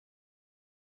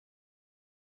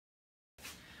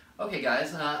Okay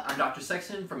guys, I'm Dr.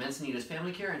 Sexton from Encinitas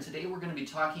Family Care, and today we're going to be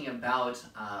talking about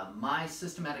my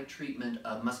systematic treatment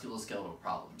of musculoskeletal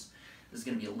problems. This is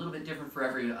going to be a little bit different for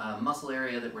every muscle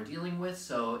area that we're dealing with,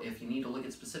 so if you need to look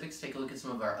at specifics, take a look at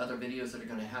some of our other videos that are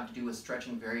going to have to do with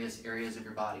stretching various areas of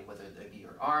your body, whether they be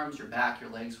your arms, your back, your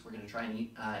legs. We're going to try and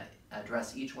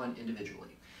address each one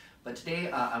individually. But today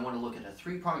I want to look at a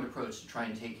three-pronged approach to try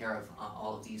and take care of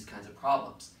all of these kinds of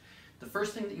problems. The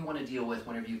first thing that you want to deal with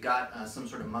whenever you've got some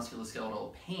sort of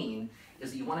musculoskeletal pain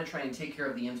is that you want to try and take care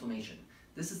of the inflammation.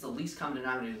 This is the least common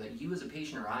denominator that you as a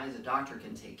patient or I as a doctor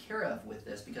can take care of with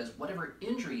this, because whatever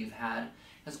injury you've had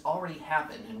has already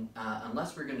happened, and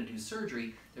unless we're going to do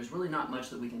surgery, there's really not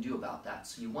much that we can do about that.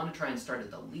 So you want to try and start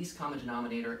at the least common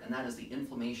denominator, and that is the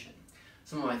inflammation.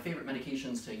 Some of my favorite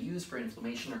medications to use for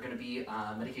inflammation are going to be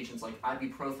medications like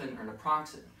ibuprofen or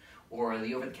naproxen. Or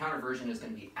the over-the-counter version is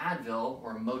going to be Advil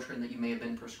or Motrin that you may have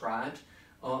been prescribed,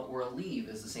 or Aleve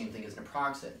is the same thing as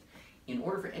naproxen. In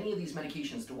order for any of these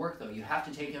medications to work, though, you have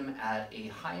to take them at a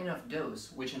high enough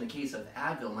dose, which in the case of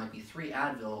Advil might be 3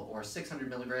 Advil or 600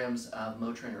 milligrams of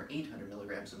Motrin or 800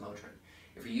 milligrams of Motrin.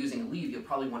 If you're using Aleve, you'll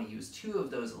probably want to use 2 of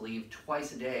those Aleve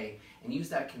twice a day and use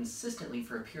that consistently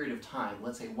for a period of time,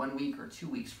 let's say 1 week or 2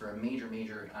 weeks for a major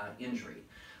injury.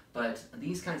 But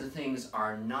these kinds of things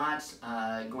are not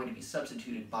going to be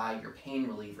substituted by your pain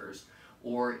relievers,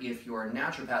 or if your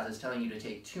naturopath is telling you to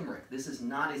take turmeric. This is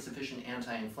not a sufficient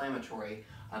anti-inflammatory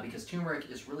because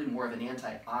turmeric is really more of an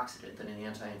antioxidant than an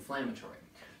anti-inflammatory.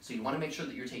 So you want to make sure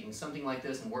that you're taking something like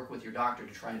this and work with your doctor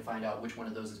to try and find out which one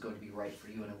of those is going to be right for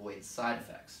you and avoid side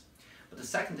effects. But the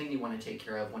second thing you want to take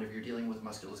care of whenever you're dealing with a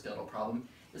musculoskeletal problem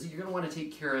is that you're going to want to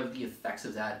take care of the effects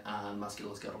of that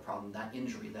musculoskeletal problem, that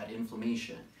injury, that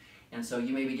inflammation. And so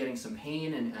you may be getting some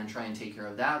pain and try and take care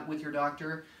of that with your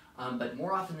doctor, but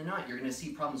more often than not, you're going to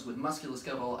see problems with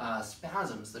musculoskeletal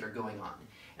spasms that are going on.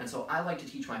 And so I like to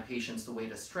teach my patients the way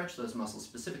to stretch those muscles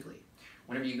specifically.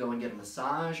 Whenever you go and get a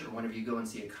massage, or whenever you go and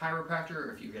see a chiropractor,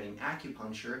 or if you're getting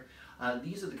acupuncture,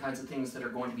 these are the kinds of things that are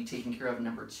going to be taken care of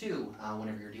number 2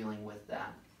 whenever you're dealing with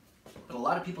that. But a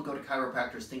lot of people go to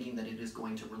chiropractors thinking that it is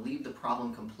going to relieve the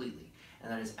problem completely.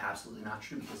 And that is absolutely not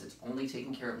true, because it's only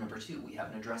taking care of number 2. We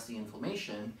haven't addressed the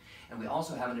inflammation, and we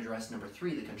also haven't addressed number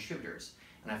 3, the contributors.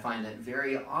 And I find that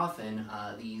very often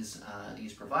these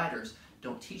providers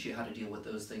don't teach you how to deal with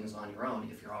those things on your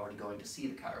own if you're already going to see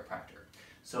the chiropractor.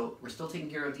 So we're still taking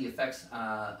care of the effects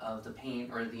of the pain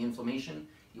or the inflammation.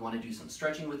 You want to do some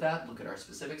stretching with that, look at our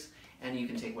specifics, and you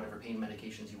can take whatever pain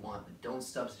medications you want, but don't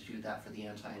substitute that for the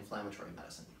anti-inflammatory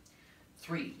medicine.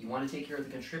 3, you want to take care of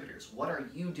the contributors. What are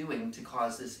you doing to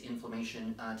cause this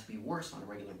inflammation to be worse on a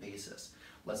regular basis?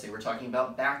 Let's say we're talking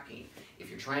about back pain. If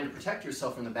you're trying to protect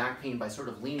yourself from the back pain by sort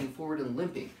of leaning forward and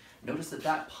limping, notice that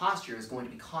that posture is going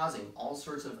to be causing all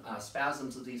sorts of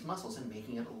spasms of these muscles and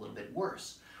making it a little bit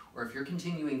worse. Or if you're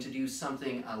continuing to do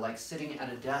something like sitting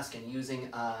at a desk and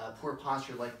using poor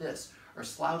posture like this, or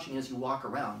slouching as you walk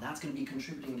around, that's going to be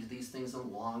contributing to these things on a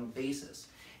long basis.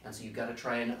 And so you've got to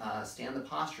try and stand the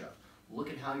posture up. Look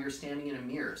at how you're standing in a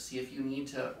mirror. See if you need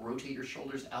to rotate your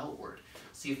shoulders outward.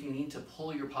 See if you need to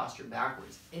pull your posture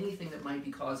backwards. Anything that might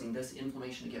be causing this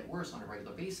inflammation to get worse on a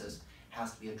regular basis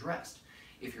has to be addressed.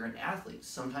 If you're an athlete,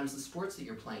 sometimes the sports that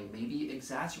you're playing may be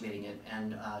exacerbating it,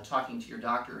 and talking to your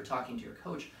doctor or talking to your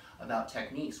coach about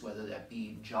techniques, whether that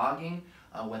be jogging,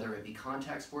 whether it be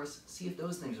contact sports, see if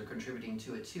those things are contributing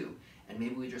to it too. And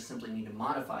maybe we just simply need to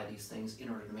modify these things in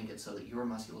order to make it so that your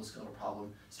musculoskeletal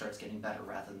problem starts getting better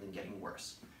rather than getting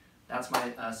worse. That's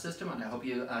my system, and I hope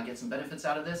you get some benefits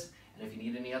out of this. And if you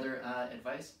need any other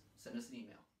advice, send us an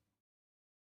email.